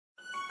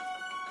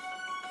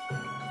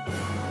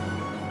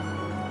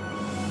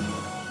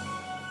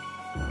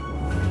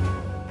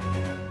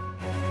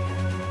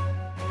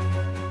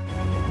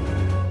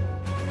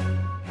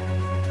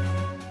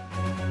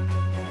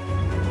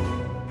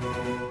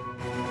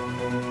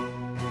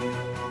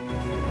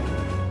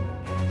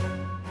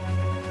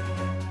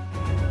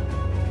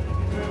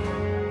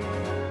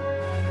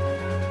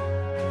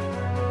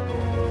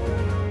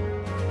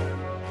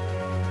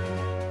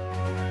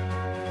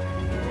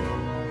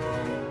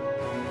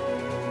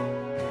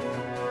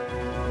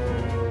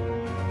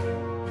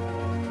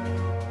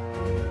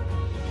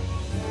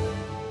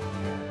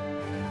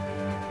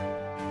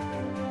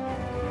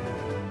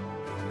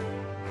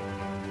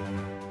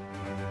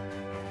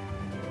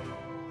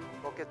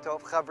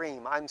Tov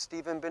Chavrim. I'm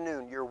Stephen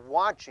Ben-Nun. You're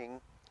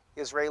watching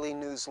Israeli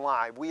News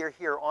Live. We are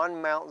here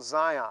on Mount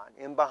Zion,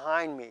 and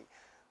behind me,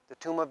 the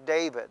Tomb of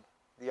David,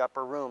 the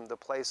upper room, the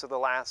place of the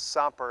Last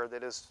Supper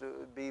that is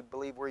to be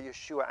believed where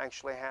Yeshua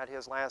actually had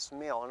his last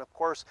meal. And of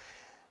course,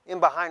 in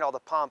behind all the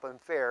pomp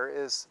and fare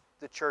is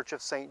the Church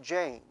of St.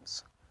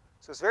 James.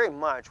 So it's very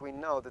much, we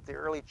know that the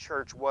early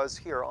church was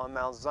here on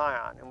Mount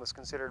Zion and was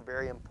considered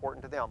very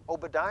important to them.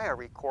 Obadiah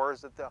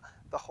records that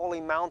the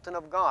holy mountain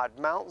of God,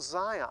 Mount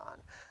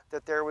Zion,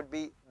 that there would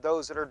be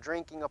those that are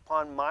drinking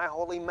upon my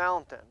holy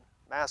mountain,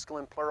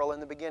 masculine plural in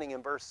the beginning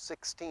in verse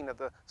 16 of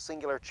the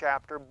singular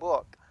chapter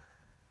book.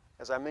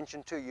 As I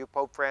mentioned to you,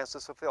 Pope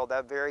Francis fulfilled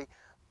that very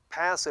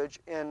passage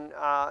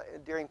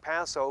during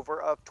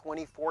Passover of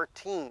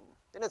 2014.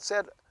 And it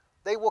said,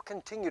 they will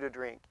continue to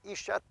drink,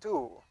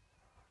 ishatu,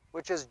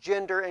 which is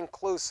gender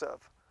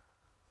inclusive.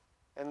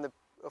 And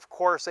of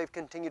course, they've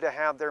continued to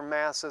have their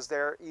masses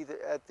there either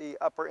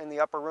in the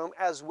upper room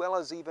as well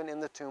as even in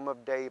the Tomb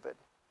of David.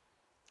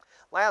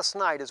 Last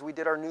night, as we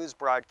did our news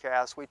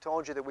broadcast, we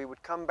told you that we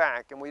would come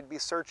back and we'd be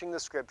searching the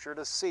scripture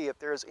to see if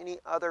there's any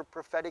other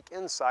prophetic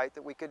insight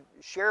that we could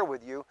share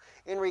with you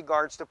in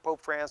regards to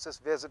Pope Francis'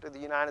 visit to the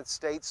United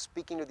States,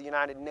 speaking to the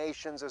United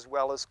Nations as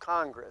well as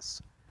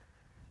Congress.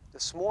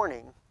 This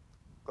morning,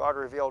 God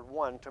revealed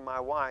one to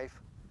my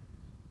wife,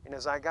 and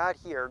as I got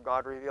here,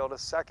 God revealed a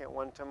second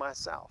one to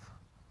myself.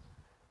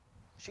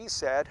 She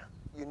said,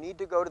 you need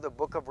to go to the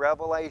book of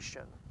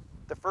Revelation.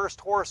 The first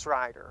horse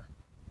rider,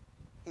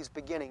 he's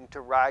beginning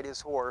to ride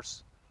his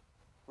horse.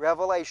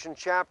 Revelation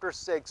chapter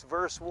 6,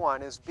 verse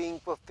 1 is being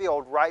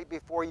fulfilled right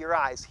before your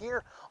eyes.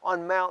 Here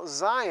on Mount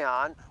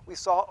Zion, we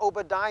saw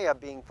Obadiah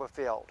being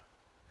fulfilled.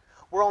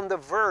 We're on the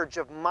verge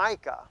of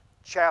Micah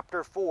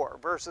chapter 4,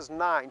 verses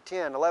 9,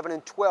 10, 11,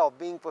 and 12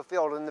 being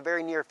fulfilled in the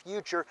very near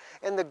future,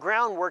 and the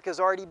groundwork has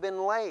already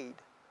been laid.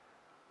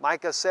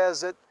 Micah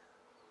says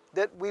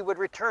that we would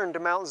return to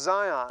Mount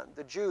Zion,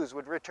 the Jews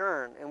would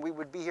return, and we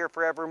would be here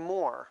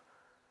forevermore.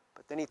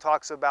 But then he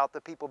talks about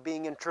the people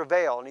being in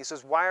travail, and he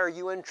says, why are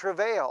you in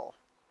travail?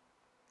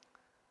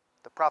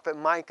 The prophet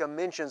Micah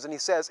mentions, and he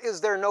says, is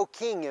there no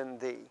king in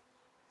thee?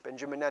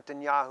 Benjamin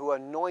Netanyahu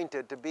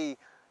anointed to be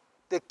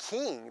the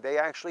king. They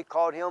actually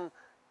called him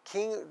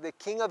the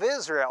king of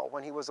Israel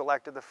when he was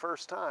elected the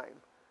first time.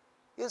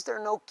 Is there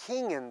no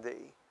king in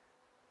thee?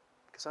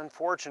 Because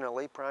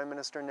unfortunately, Prime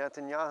Minister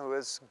Netanyahu,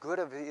 as good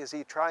as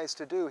he tries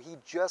to do, he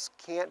just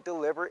can't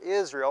deliver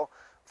Israel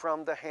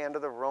from the hand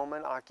of the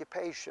Roman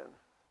occupation.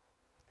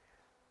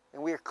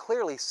 And we are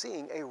clearly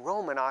seeing a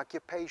Roman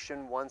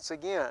occupation once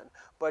again.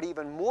 But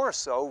even more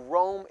so,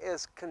 Rome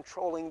is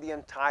controlling the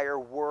entire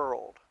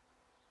world.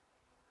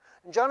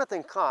 And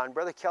Jonathan Cahn,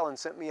 Brother Kellen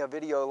sent me a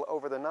video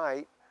over the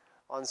night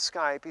on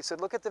Skype. He said,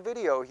 look at the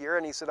video here,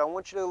 and he said, I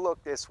want you to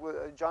look this.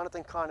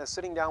 Jonathan Cahn is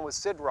sitting down with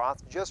Sid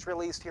Roth, just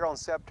released here on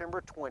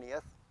September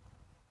 20th.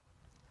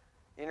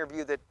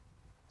 Interview that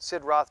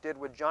Sid Roth did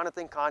with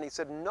Jonathan Cahn. He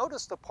said,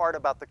 notice the part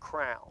about the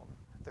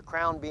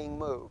crown being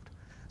moved.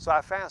 So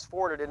I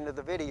fast-forwarded into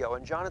the video,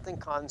 and Jonathan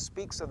Cahn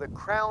speaks of the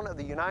crown of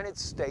the United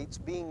States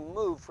being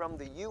moved from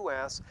the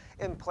U.S.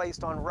 and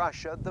placed on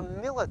Russia, the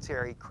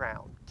military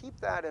crown. Keep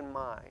that in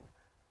mind.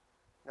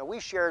 Now, we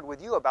shared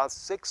with you about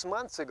 6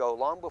 months ago,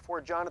 long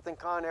before Jonathan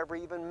Cahn ever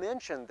even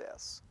mentioned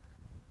this,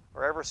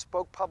 or ever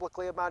spoke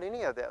publicly about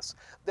any of this,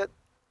 that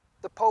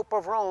the Pope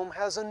of Rome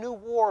has a new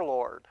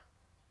warlord.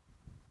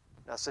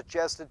 Now, I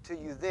suggested to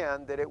you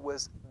then that it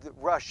was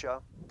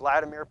Russia,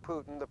 Vladimir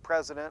Putin, the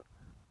president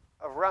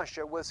of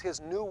Russia, was his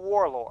new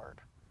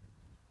warlord.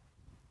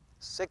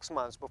 6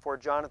 months before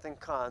Jonathan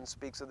Cahn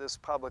speaks of this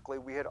publicly,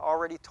 we had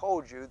already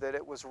told you that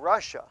it was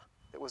Russia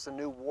that was the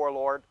new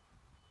warlord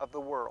of the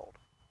world.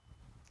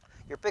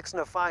 You're fixing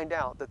to find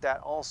out that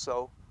that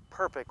also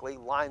perfectly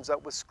lines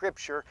up with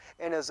Scripture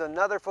and is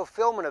another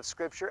fulfillment of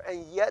Scripture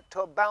and yet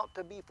about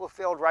to be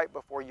fulfilled right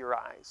before your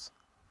eyes.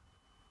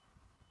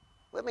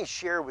 Let me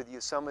share with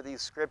you some of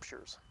these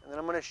Scriptures, and then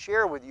I'm going to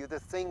share with you the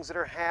things that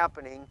are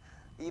happening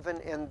even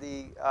in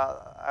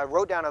I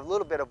wrote down a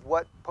little bit of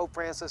what Pope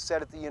Francis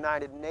said at the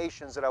United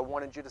Nations that I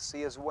wanted you to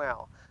see as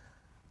well.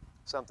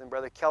 Something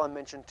Brother Kellen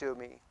mentioned to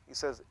me. He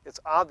says,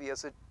 it's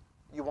obvious that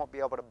you won't be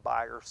able to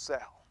buy or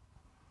sell.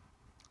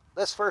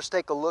 Let's first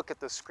take a look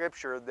at the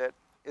scripture that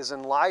is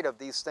in light of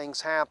these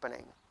things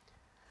happening.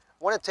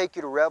 I want to take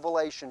you to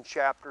Revelation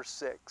chapter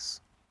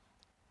 6.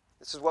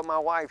 This is what my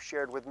wife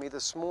shared with me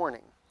this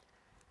morning.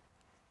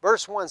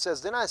 Verse 1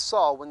 says, then I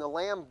saw when the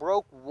Lamb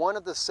broke one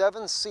of the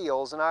 7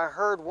 seals, and I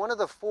heard one of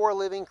the 4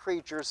 living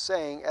creatures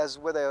saying, as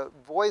with a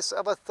voice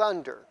of a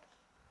thunder,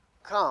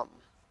 come.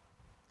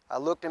 I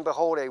looked, and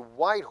behold, a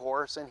white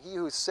horse, and he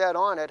who sat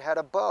on it had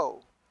a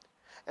bow.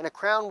 And a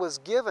crown was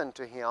given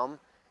to him,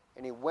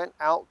 and he went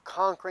out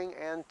conquering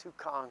and to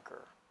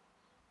conquer.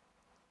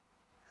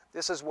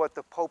 This is what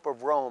the Pope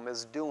of Rome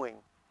is doing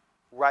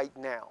right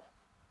now.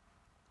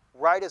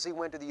 Right as he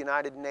went to the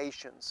United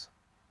Nations.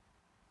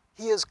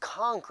 He is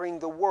conquering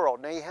the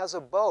world. Now, he has a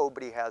bow,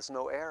 but he has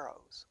no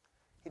arrows.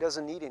 He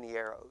doesn't need any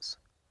arrows.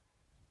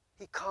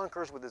 He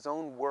conquers with his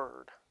own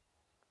word.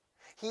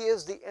 He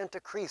is the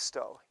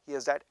Antichristo. He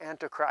is that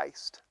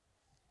Antichrist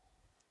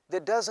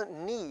that doesn't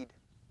need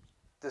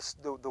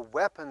the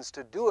weapons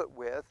to do it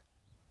with.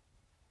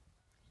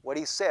 What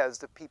he says,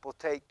 the people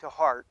take to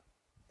heart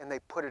and they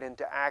put it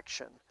into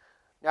action.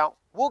 Now,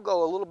 we'll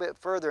go a little bit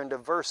further into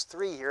verse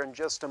 3 here in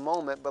just a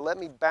moment, but let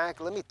me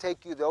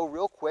take you though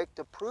real quick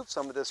to prove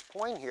some of this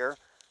point here.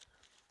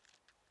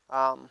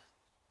 Oh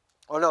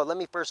no, let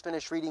me first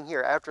finish reading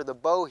here. After the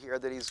bow here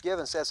that he's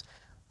given says,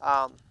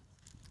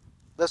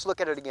 let's look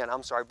at it again.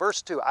 I'm sorry.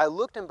 Verse 2, I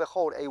looked and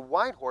behold a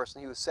white horse,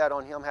 and he who sat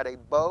on him had a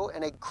bow,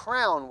 and a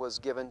crown was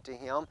given to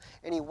him,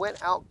 and he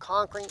went out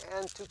conquering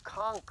and to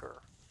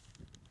conquer.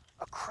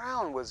 A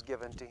crown was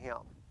given to him.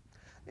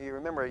 You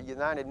remember, the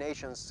United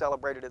Nations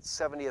celebrated its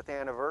 70th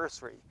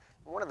anniversary.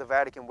 One of the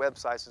Vatican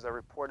websites, as I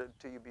reported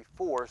to you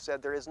before,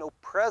 said there is no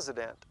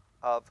president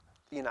of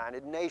the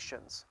United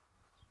Nations.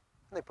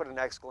 And they put an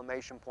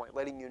exclamation point,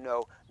 letting you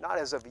know, not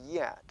as of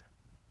yet.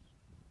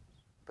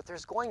 But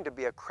there's going to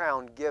be a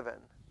crown given.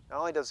 Not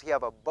only does he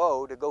have a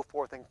bow to go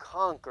forth and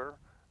conquer,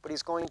 but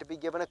he's going to be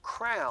given a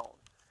crown.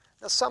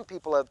 Now, some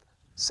people have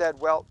said,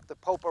 well, the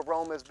Pope of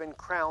Rome has been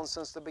crowned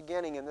since the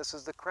beginning, and this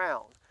is the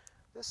crown.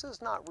 This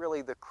is not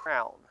really the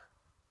crown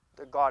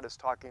that God is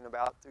talking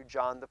about through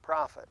John the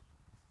prophet.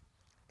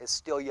 It's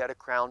still yet a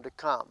crown to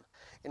come.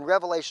 In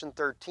Revelation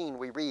 13,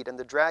 we read, and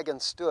the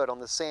dragon stood on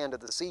the sand of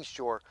the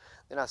seashore.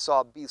 Then I saw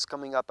a beast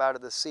coming up out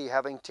of the sea,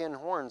 having 10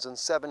 horns and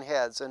 7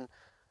 heads, and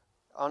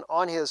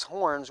on his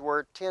horns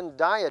were 10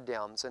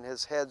 diadems, and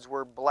his heads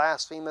were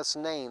blasphemous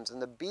names. And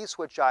the beast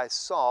which I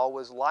saw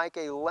was like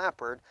a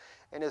leopard,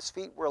 and his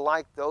feet were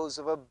like those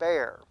of a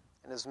bear,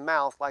 and his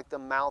mouth like the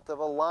mouth of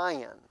a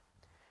lion.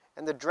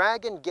 And the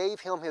dragon gave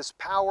him his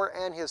power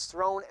and his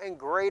throne and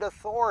great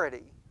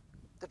authority.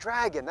 The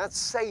dragon, that's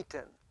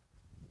Satan.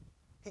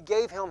 He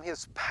gave him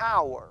his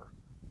power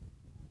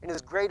and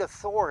his great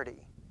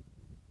authority.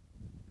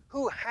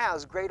 Who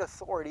has great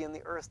authority in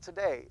the earth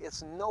today?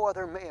 It's no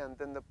other man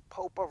than the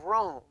Pope of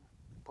Rome,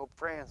 Pope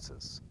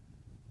Francis.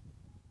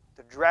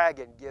 The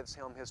dragon gives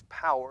him his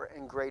power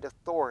and great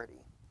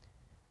authority.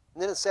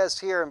 And then it says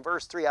here in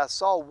verse 3, I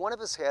saw one of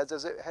his heads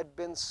as it had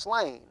been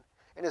slain,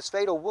 and his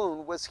fatal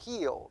wound was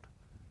healed.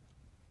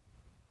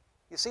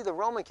 You see, the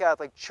Roman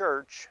Catholic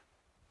Church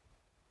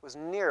was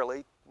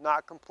nearly,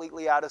 not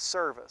completely out of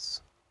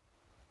service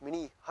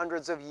many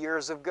hundreds of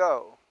years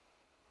ago,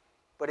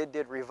 but it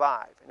did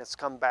revive, and it's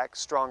come back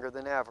stronger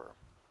than ever.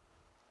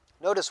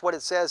 Notice what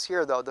it says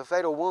here, though. The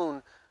fatal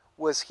wound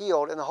was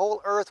healed, and the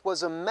whole earth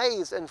was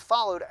amazed and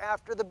followed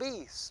after the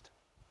beast.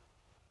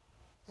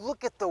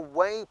 Look at the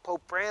way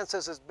Pope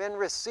Francis has been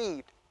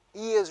received.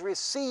 He is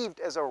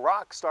received as a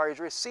rock star. He's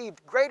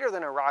received greater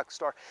than a rock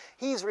star.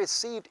 He's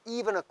received,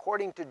 even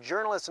according to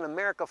journalists in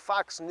America,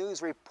 Fox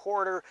News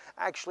reporter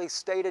actually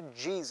stated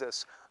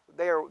Jesus.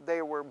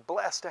 They were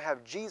blessed to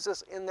have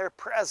Jesus in their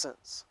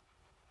presence.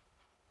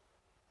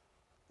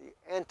 The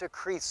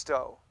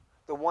Antichristo,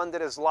 the one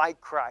that is like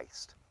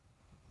Christ,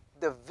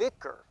 the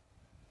vicar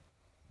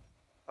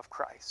of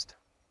Christ,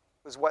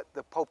 was what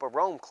the Pope of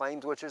Rome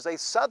claims, which is a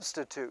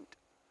substitute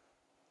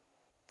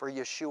for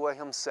Yeshua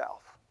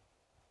himself.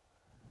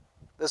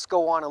 Let's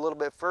go on a little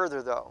bit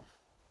further, though.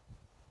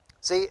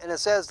 See, and it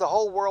says the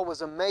whole world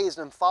was amazed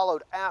and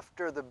followed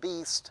after the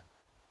beast,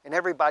 and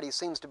everybody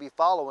seems to be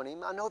following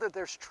him. I know that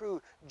there's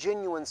true,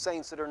 genuine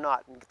saints that are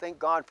not, and thank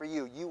God for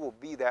you. You will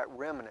be that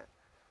remnant.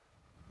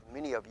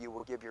 Many of you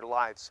will give your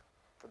lives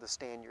for the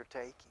stand you're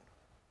taking.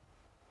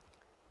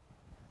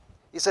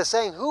 He says,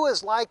 saying, who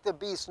is like the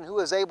beast and who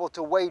is able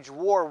to wage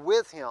war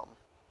with him?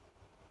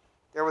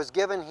 There was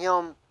given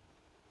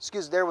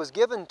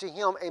to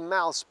him a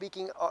mouth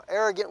speaking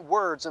arrogant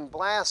words and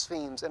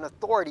blasphemies, and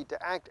authority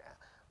to act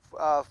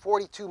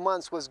 42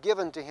 months was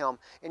given to him.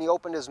 And he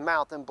opened his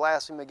mouth and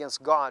blasphemed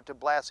against God, to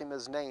blaspheme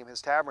his name,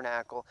 his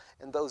tabernacle,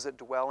 and those that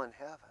dwell in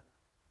heaven.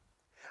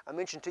 I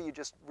mentioned to you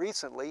just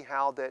recently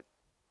how that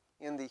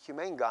in the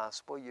humane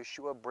gospel,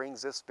 Yeshua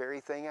brings this very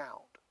thing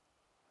out.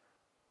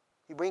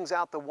 He brings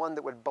out the one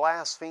that would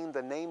blaspheme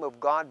the name of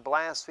God,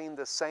 blaspheme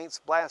the saints,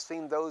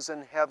 blaspheme those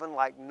in heaven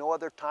like no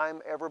other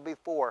time ever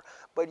before.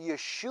 But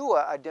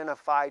Yeshua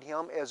identified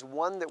him as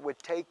one that would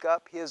take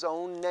up his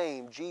own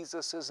name,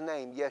 Jesus'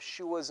 name,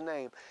 Yeshua's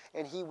name,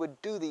 and he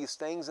would do these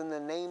things in the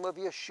name of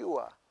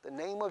Yeshua, the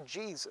name of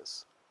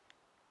Jesus.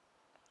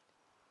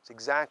 It's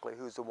exactly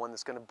who's the one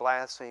that's going to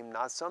blaspheme,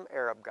 not some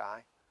Arab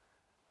guy.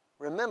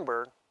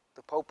 Remember,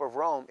 the Pope of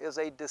Rome is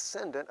a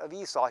descendant of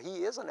Esau.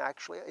 He isn't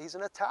actually, he's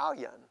an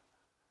Italian.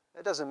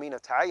 That doesn't mean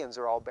Italians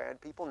are all bad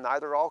people,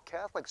 neither are all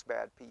Catholics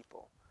bad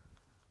people.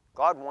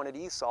 God wanted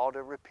Esau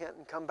to repent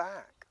and come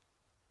back.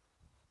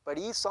 But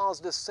Esau's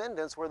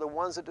descendants were the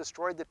ones that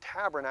destroyed the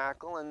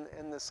tabernacle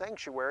and the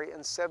sanctuary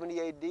in 70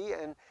 AD,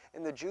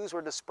 and the Jews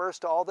were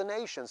dispersed to all the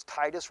nations.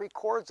 Titus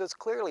records this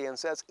clearly and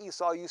says,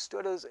 Esau, you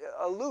stood as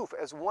aloof,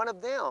 as one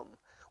of them.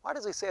 Why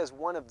does he say as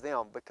one of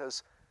them?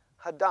 Because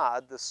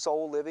Hadad, the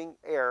sole living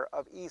heir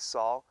of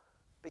Esau,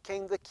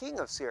 became the king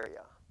of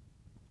Syria.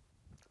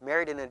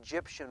 Married an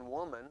Egyptian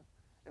woman,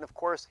 And of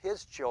course,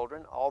 his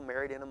children all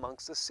married in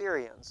amongst the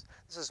Syrians.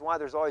 This is why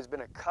there's always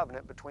been a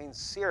covenant between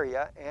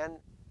Syria and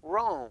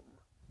Rome.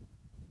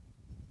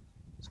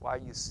 That's why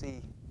you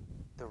see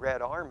the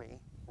Red Army,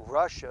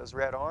 Russia's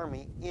Red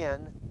Army,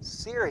 in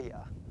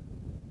Syria.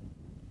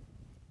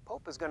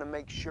 Pope is going to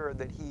make sure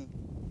that he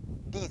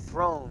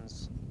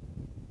dethrones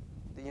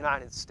the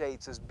United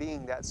States as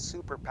being that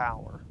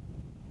superpower.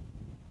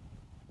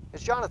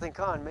 As Jonathan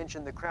Cahn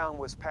mentioned, the crown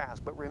was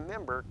passed, but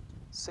remember,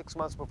 6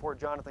 months before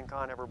Jonathan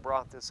Cahn ever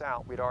brought this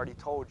out, we'd already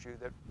told you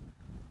that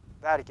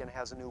Vatican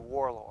has a new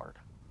warlord.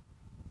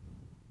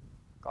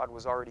 God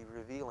was already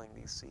revealing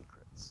these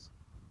secrets.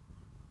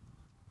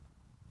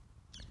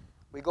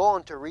 We go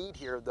on to read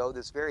here, though,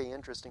 that's very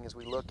interesting as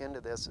we look into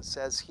this. It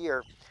says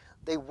here,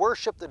 they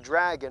worship the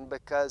dragon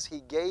because he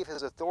gave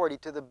his authority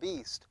to the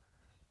beast.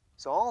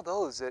 So all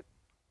those that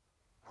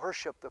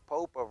worship the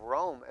Pope of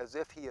Rome as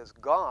if he is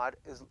God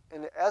is,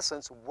 in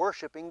essence,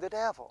 worshiping the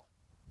devil.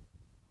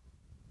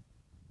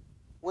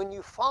 When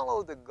you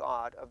follow the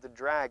god of the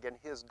dragon,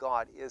 his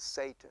god is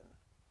Satan.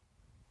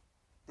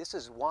 This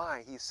is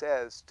why he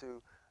says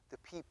to the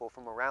people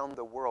from around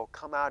the world,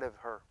 come out of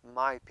her,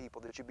 my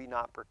people, that you be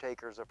not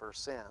partakers of her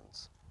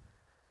sins.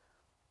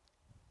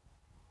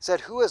 He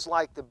said, who is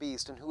like the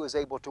beast and who is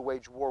able to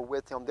wage war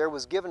with him? There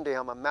was given to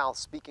him a mouth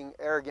speaking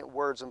arrogant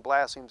words and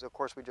blasphemies. Of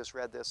course, we just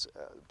read this,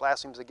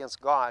 blasphemies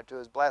against God,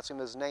 to blaspheme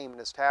his name and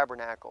his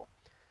tabernacle,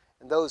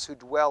 and those who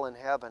dwell in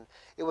heaven.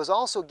 It was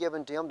also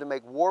given to him to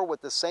make war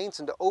with the saints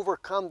and to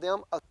overcome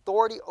them.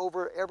 Authority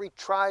over every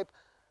tribe,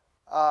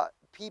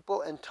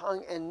 people, and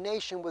tongue and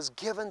nation was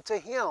given to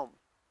him.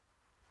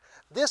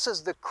 This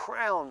is the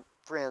crown,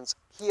 friends,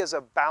 he is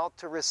about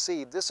to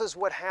receive. This is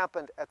what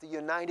happened at the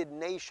United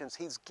Nations.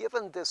 He's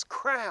given this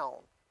crown.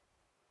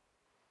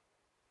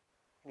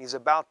 And he's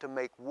about to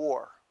make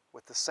war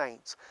with the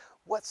saints.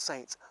 What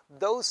saints?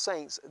 Those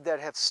saints that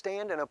have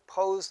stand and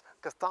opposed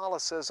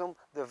Catholicism,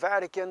 the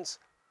Vatican's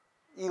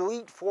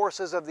elite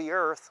forces of the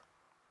earth.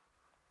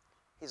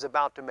 He's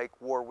about to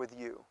make war with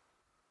you.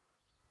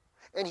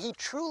 And he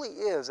truly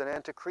is an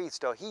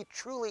Antichristo. He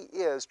truly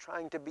is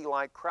trying to be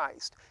like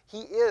Christ.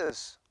 He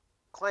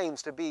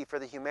claims to be for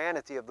the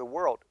humanity of the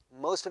world.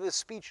 Most of his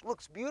speech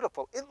looks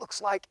beautiful. It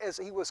looks like, as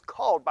he was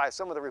called by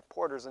some of the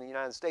reporters in the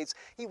United States,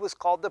 he was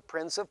called the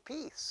Prince of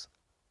Peace.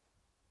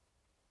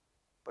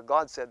 But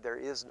God said there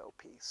is no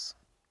peace.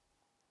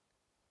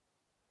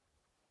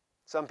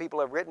 Some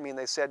people have written me and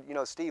they said, you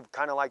know, Steve,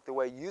 kind of like the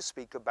way you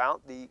speak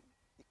about the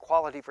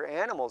equality for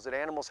animals, that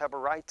animals have a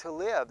right to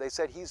live. They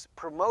said he's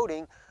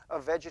promoting a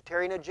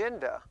vegetarian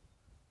agenda.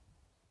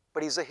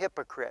 But he's a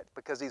hypocrite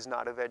because he's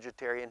not a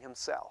vegetarian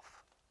himself.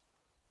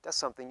 That's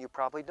something you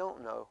probably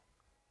don't know.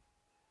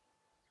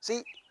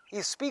 See,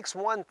 he speaks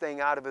one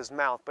thing out of his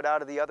mouth, but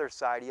out of the other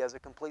side he has a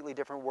completely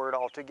different word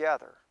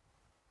altogether.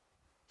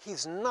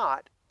 He's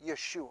not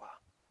Yeshua.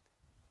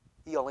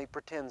 He only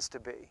pretends to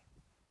be.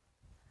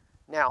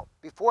 Now,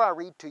 before I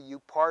read to you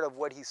part of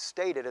what he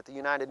stated at the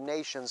United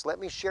Nations, let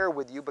me share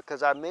with you,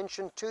 because I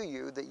mentioned to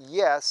you that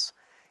yes,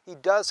 he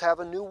does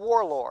have a new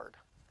warlord.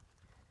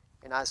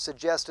 And I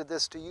suggested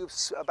this to you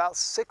about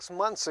 6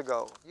 months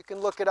ago. You can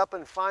look it up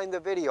and find the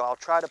video. I'll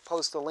try to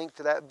post a link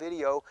to that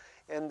video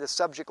in the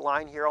subject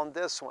line here on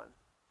this one.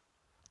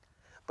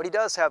 But he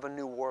does have a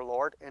new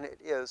warlord, and it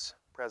is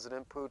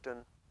President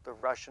Putin, the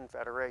Russian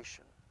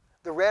Federation.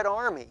 The Red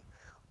Army.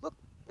 Look,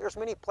 there's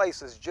many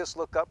places. Just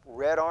look up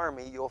Red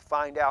Army. You'll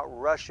find out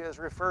Russia is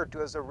referred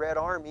to as the Red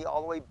Army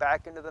all the way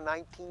back into the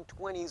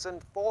 1920s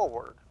and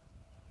forward.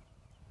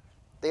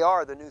 They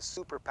are the new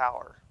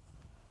superpower.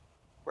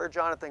 Where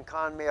Jonathan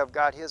Cahn may have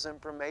got his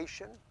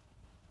information,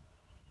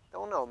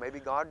 don't know. Maybe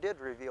God did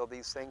reveal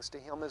these things to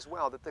him as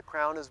well, that the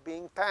crown is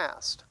being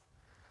passed.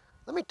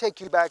 Let me take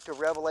you back to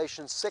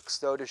Revelation 6,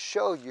 though, to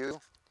show you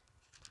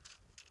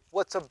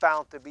what's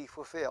about to be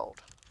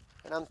fulfilled.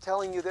 And I'm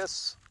telling you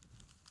this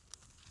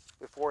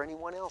before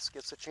anyone else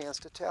gets a chance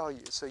to tell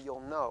you, so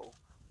you'll know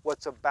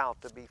what's about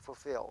to be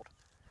fulfilled.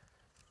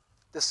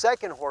 The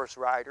second horse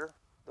rider,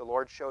 the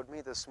Lord showed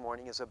me this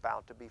morning, is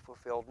about to be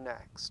fulfilled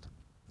next.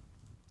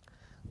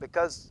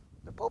 Because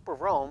the Pope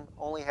of Rome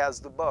only has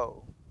the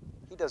bow.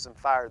 He doesn't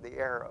fire the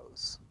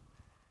arrows.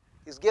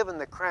 He's given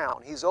the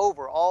crown. He's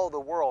over all the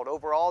world,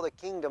 over all the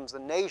kingdoms, the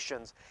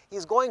nations.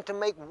 He's going to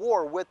make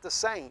war with the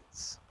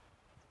saints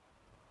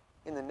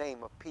in the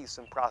name of peace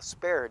and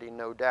prosperity,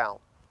 no doubt.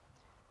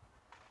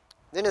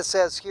 Then it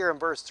says here in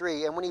verse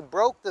 3, and when he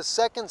broke the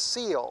second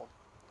seal,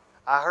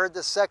 I heard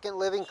the second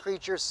living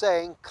creature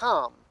saying,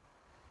 come.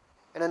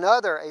 And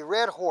another, a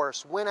red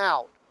horse, went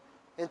out,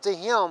 and to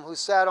him who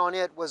sat on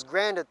it was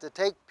granted to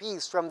take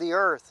peace from the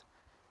earth,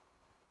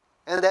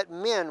 and that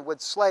men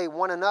would slay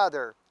one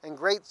another, and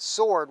great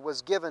sword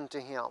was given to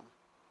him.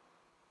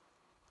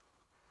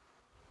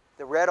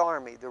 The Red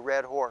Army, the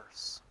red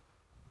horse.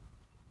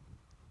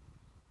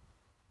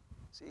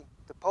 See,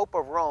 the Pope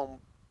of Rome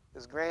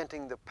is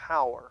granting the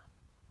power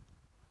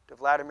to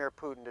Vladimir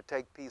Putin to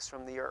take peace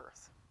from the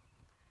earth.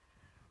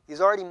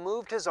 He's already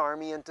moved his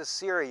army into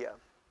Syria,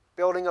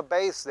 building a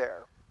base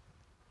there.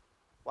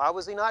 Why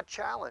was he not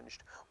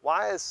challenged?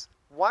 Why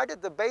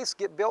did the base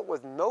get built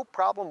with no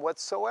problem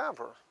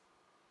whatsoever?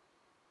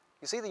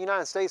 You see, the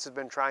United States has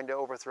been trying to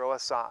overthrow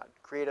Assad,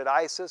 created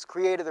ISIS,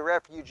 created the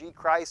refugee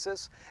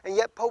crisis, and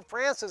yet Pope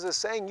Francis is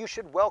saying you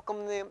should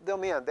welcome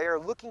them in. They are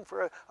looking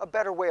for a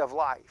better way of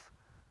life.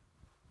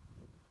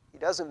 He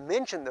doesn't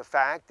mention the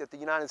fact that the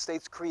United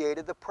States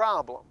created the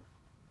problem.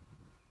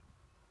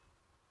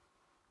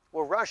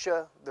 Well,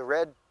 Russia, the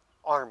Red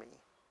Army,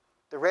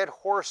 the Red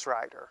Horse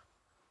Rider,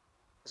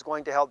 is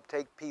going to help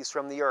take peace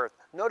from the earth.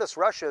 Notice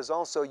Russia is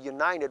also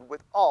united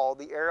with all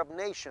the Arab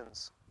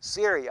nations,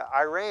 Syria,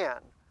 Iran.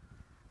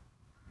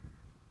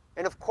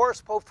 And of course,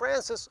 Pope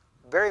Francis,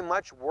 very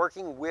much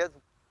working with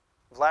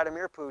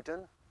Vladimir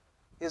Putin,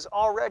 has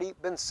already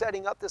been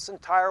setting up this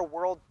entire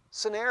world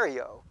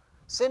scenario,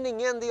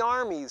 sending in the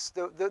armies,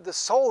 the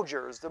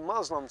soldiers, the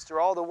Muslims through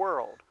all the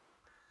world.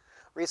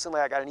 Recently,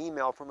 I got an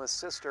email from a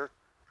sister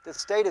that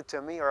stated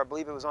to me, or I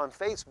believe it was on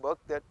Facebook,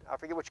 that I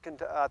forget which,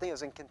 I think it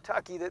was in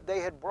Kentucky, that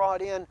they had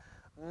brought in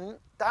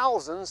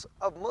thousands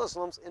of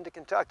Muslims into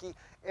Kentucky,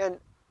 and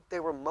they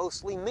were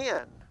mostly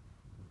men.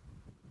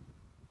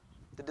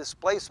 The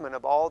displacement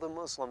of all the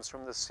Muslims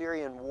from the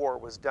Syrian war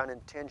was done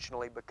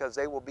intentionally because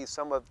they will be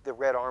some of the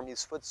Red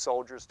Army's foot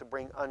soldiers to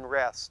bring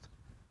unrest,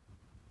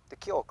 to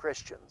kill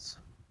Christians,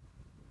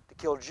 to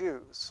kill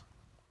Jews,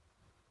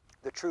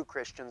 the true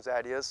Christians,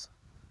 that is.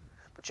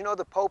 But you know,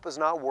 the Pope is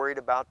not worried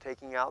about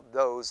taking out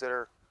those that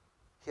are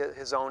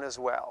his own as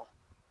well.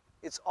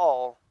 It's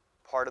all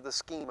part of the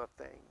scheme of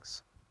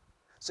things.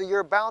 So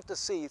you're about to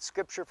see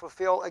Scripture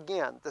fulfill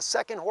again. The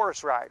second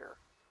horse rider,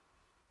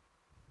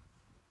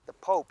 the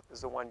Pope,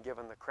 is the one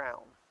given the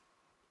crown.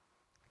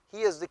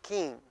 He is the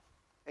king,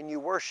 and you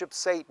worship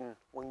Satan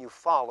when you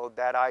followed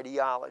that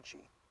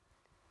ideology.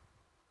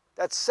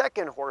 That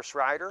second horse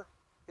rider,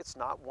 it's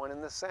not one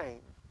and the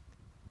same.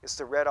 It's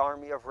the Red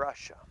Army of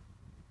Russia,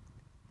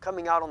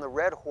 coming out on the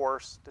red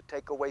horse to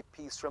take away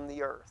peace from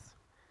the earth.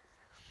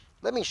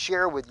 Let me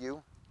share with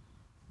you,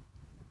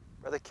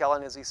 Brother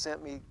Kellen, as he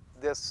sent me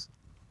this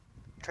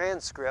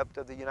transcript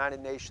of the United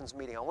Nations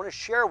meeting. I want to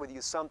share with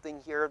you something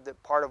here,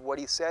 that part of what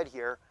he said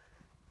here,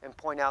 and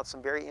point out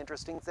some very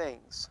interesting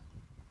things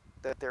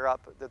that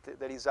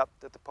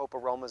the Pope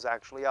of Rome is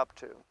actually up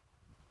to.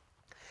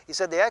 He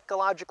said the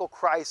ecological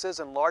crisis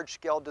and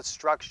large-scale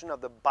destruction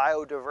of the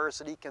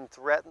biodiversity can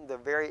threaten the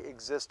very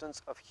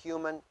existence of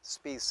human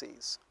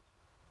species.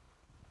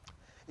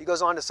 He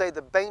goes on to say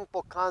the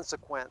baneful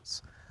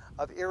consequence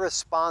of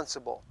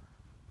irresponsible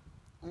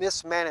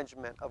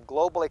mismanagement of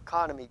global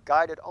economy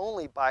guided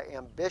only by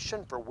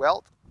ambition for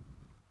wealth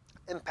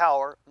and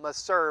power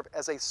must serve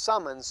as a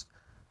summons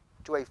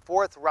to a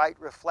forthright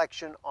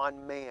reflection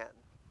on man.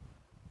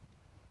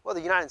 Well,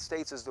 the United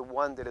States is the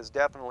one that is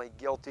definitely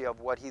guilty of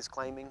what he's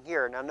claiming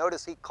here. Now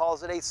notice he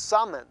calls it a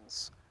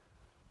summons.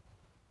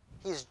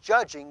 He's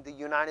judging the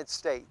United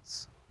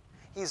States.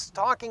 He's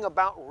talking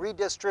about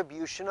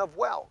redistribution of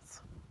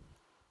wealth.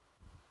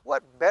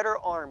 What better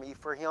army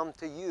for him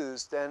to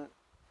use than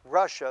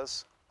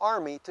Russia's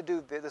army to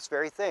do this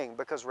very thing,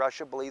 because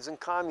Russia believes in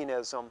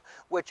communism,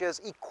 which is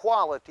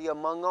equality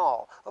among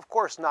all. Of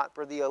course not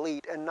for the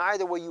elite, and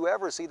neither will you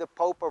ever see the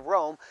Pope of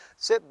Rome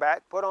sit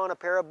back, put on a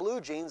pair of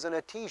blue jeans and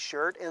a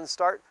t-shirt and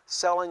start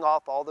selling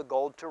off all the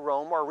gold to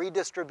Rome or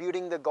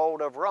redistributing the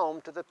gold of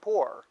Rome to the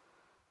poor.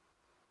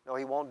 No,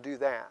 he won't do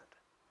that.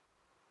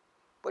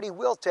 But he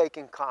will take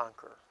and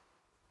conquer.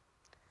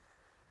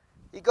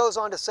 He goes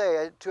on to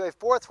say, to a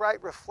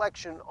forthright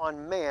reflection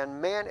on man,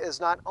 man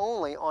is not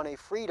only on a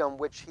freedom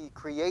which he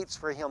creates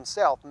for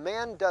himself.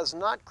 Man does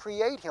not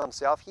create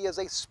himself. He is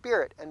a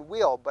spirit and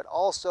will, but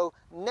also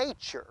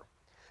nature.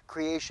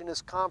 Creation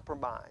is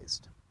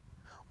compromised,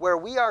 where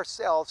we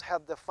ourselves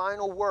have the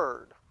final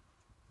word.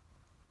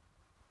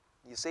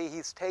 You see,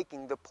 he's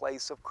taking the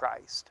place of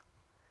Christ,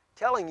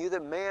 telling you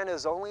that man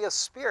is only a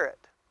spirit.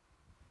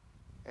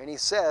 And he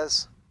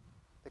says,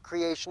 the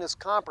creation is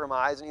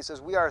compromised, and he says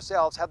we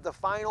ourselves have the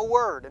final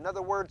word. In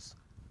other words,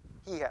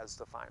 he has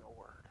the final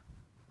word.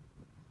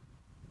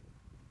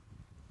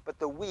 But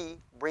the we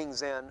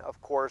brings in,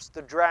 of course,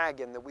 the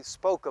dragon that we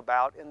spoke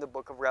about in the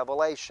book of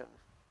Revelation.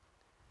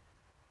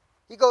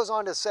 He goes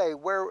on to say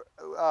where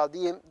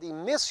the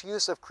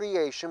misuse of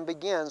creation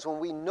begins when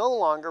we no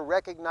longer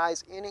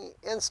recognize any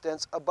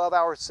instance above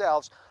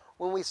ourselves,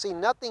 when we see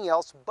nothing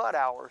else but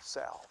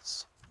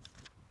ourselves.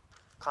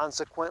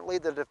 Consequently,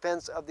 the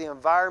defense of the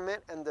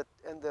environment and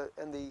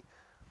the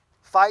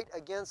fight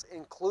against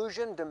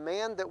inclusion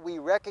demand that we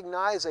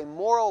recognize a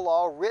moral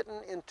law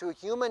written into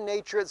human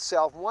nature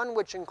itself, one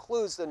which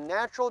includes the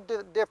natural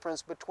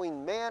difference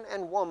between man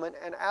and woman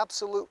and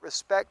absolute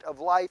respect of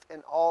life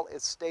in all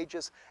its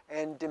stages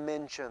and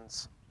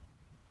dimensions.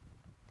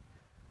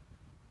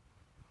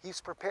 He's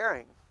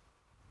preparing.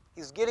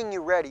 He's getting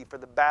you ready for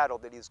the battle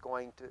that he's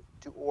going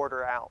to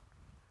order out.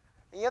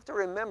 And you have to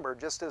remember,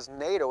 just as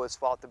NATO has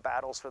fought the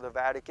battles for the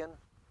Vatican,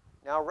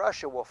 now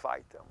Russia will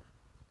fight them.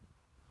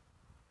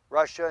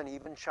 Russia and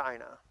even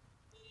China.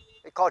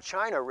 They call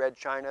China Red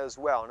China as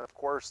well, and of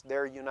course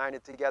they're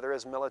united together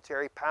as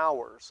military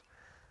powers.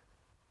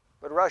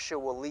 but Russia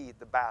will lead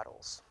the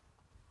battles.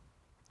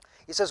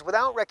 He says,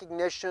 without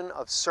recognition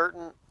of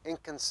certain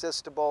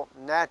inconsistible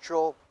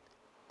natural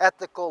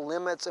ethical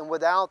limits and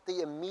without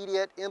the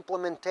immediate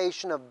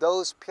implementation of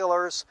those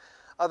pillars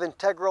of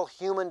integral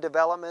human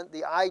development,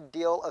 the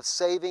ideal of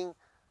saving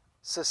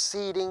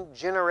succeeding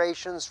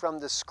generations from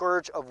the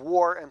scourge of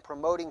war and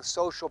promoting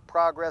social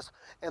progress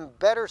and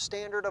better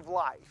standard of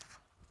life.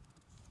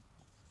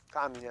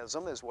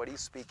 Communism is what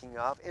he's speaking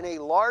of. In a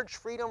large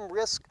freedom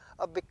risk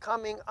of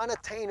becoming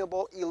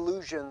unattainable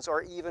illusions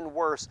or even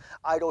worse,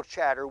 idle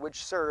chatter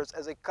which serves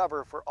as a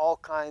cover for all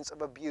kinds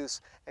of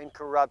abuse and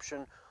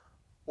corruption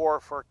or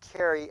for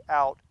carry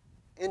out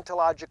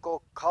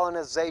ontological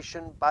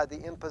colonization by the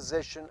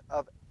imposition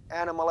of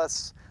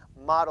animalist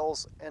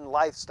models and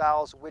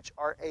lifestyles which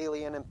are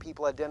alien and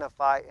people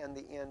identify in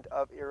the end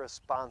of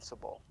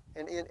irresponsible.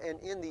 And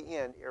in the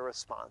end,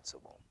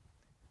 irresponsible.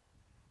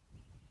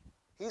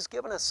 He's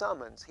given a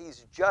summons.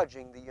 He's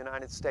judging the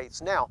United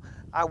States. Now,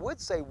 I would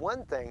say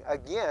one thing,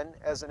 again,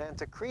 as an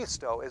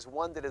Antichristo, is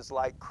one that is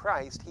like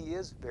Christ. He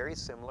is very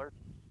similar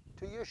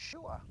to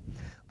Yeshua.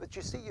 But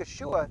you see,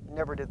 Yeshua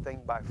never did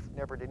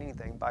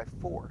anything by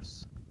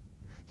force.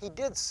 He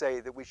did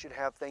say that we should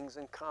have things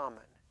in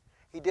common.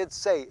 He did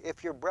say,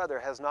 if your brother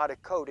has not a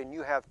coat and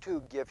you have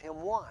two, give him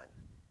one.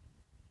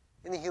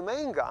 In the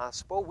humane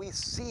gospel, we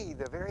see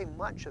the very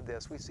much of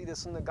this. We see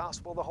this in the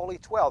gospel of the Holy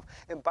 12.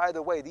 And by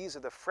the way, these are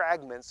the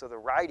fragments of the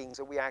writings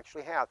that we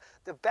actually have.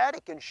 The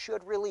Vatican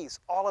should release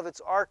all of its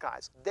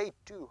archives. They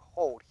too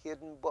hold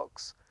hidden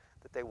books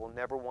that they will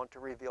never want to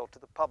reveal to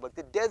the public.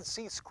 The Dead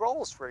Sea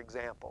Scrolls, for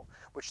example,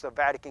 which the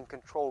Vatican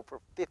controlled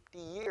for 50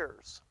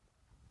 years,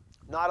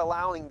 not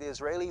allowing the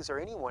Israelis or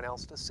anyone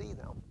else to see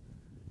them.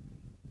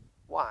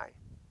 Why?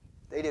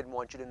 They didn't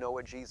want you to know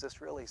what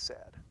Jesus really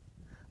said.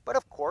 But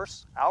of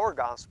course, our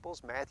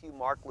Gospels, Matthew,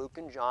 Mark, Luke,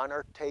 and John,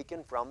 are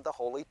taken from the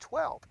Holy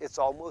 12. It's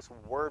almost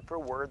word for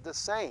word the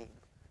same.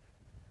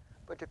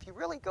 But if you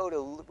really go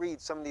to read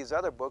some of these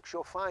other books,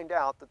 you'll find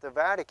out that the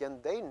Vatican,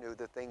 they knew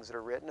the things that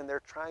are written, and they're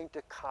trying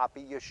to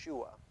copy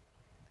Yeshua.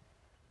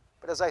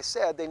 But as I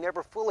said, they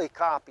never fully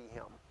copy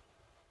him.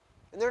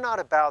 And they're not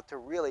about to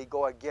really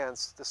go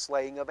against the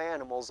slaying of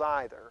animals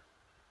either.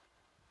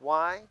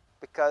 Why?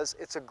 Because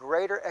it's a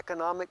greater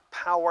economic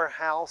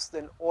powerhouse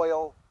than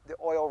the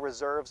oil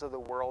reserves of the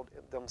world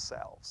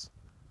themselves.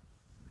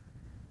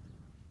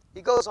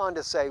 He goes on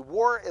to say,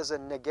 war is a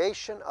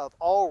negation of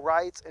all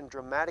rights and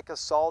dramatic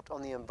assault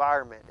on the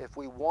environment. If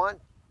we want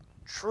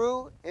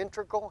true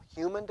integral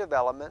human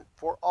development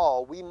for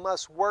all, we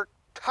must work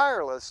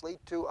tirelessly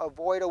to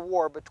avoid a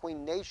war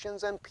between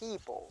nations and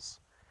peoples.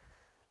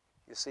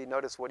 You see,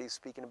 notice what he's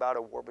speaking about,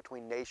 a war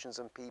between nations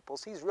and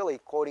peoples. He's really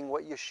quoting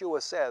what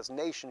Yeshua says,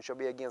 nation shall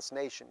be against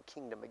nation,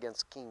 kingdom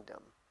against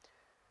kingdom.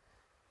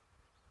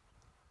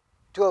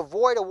 To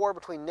avoid a war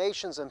between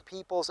nations and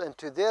peoples, and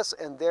to this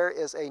and there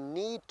is a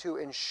need to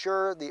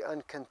ensure the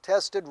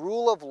uncontested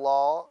rule of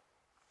law,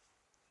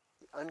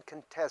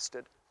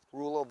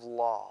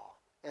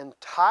 and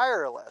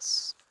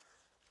tireless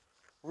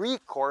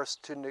recourse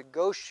to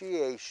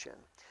negotiation,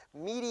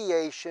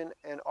 mediation,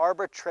 and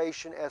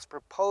arbitration as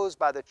proposed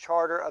by the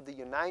Charter of the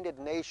United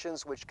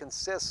Nations, which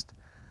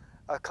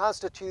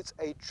constitutes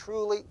a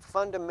truly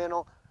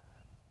fundamental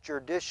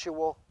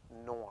judicial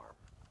norm.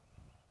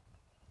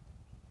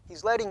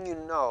 He's letting you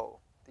know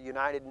the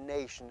United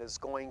Nations is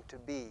going to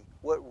be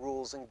what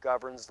rules and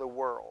governs the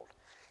world.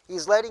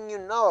 He's letting you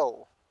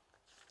know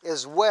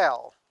as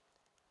well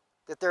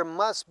that there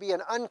must be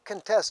an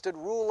uncontested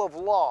rule of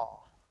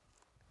law.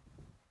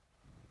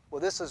 Well,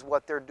 this is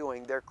what they're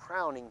doing. They're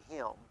crowning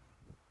him.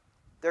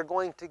 They're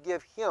going to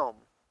give him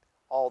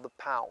all the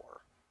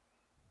power.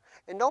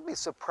 And don't be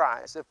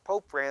surprised if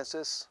Pope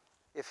Francis,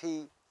 if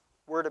he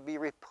were to be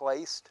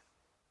replaced,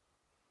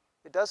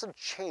 it doesn't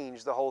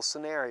change the whole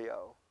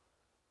scenario.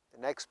 The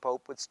next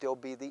pope would still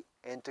be the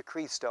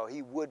Antichristo.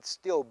 He would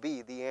still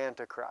be the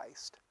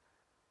Antichrist.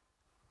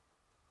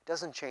 It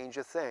doesn't change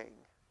a thing.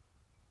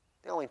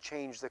 They only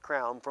change the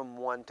crown from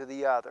one to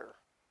the other.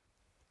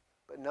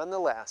 But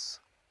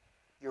nonetheless,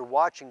 you're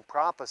watching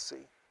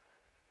prophecy.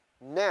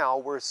 Now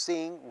we're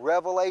seeing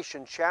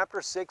Revelation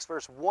chapter 6,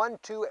 verse 1,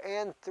 2,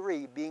 and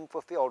 3 being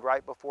fulfilled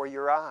right before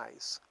your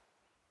eyes.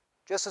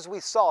 Just as we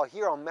saw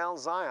here on Mount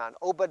Zion,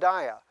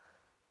 Obadiah,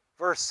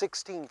 verse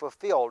 16,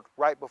 fulfilled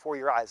right before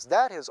your eyes.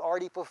 That has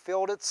already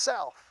fulfilled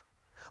itself.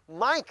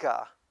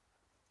 Micah,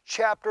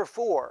 chapter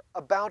 4,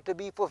 about to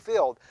be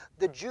fulfilled.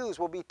 The Jews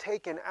will be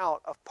taken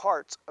out of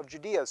parts of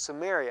Judea,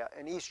 Samaria,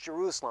 and East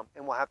Jerusalem,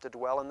 and will have to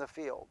dwell in the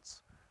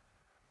fields.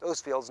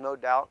 Those fields, no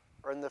doubt,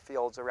 are in the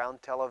fields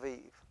around Tel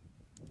Aviv.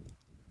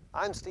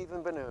 I'm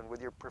Stephen Ben-Nun with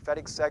your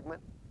prophetic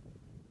segment,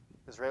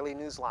 Israeli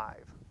News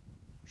Live.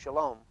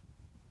 Shalom,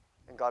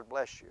 and God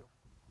bless you.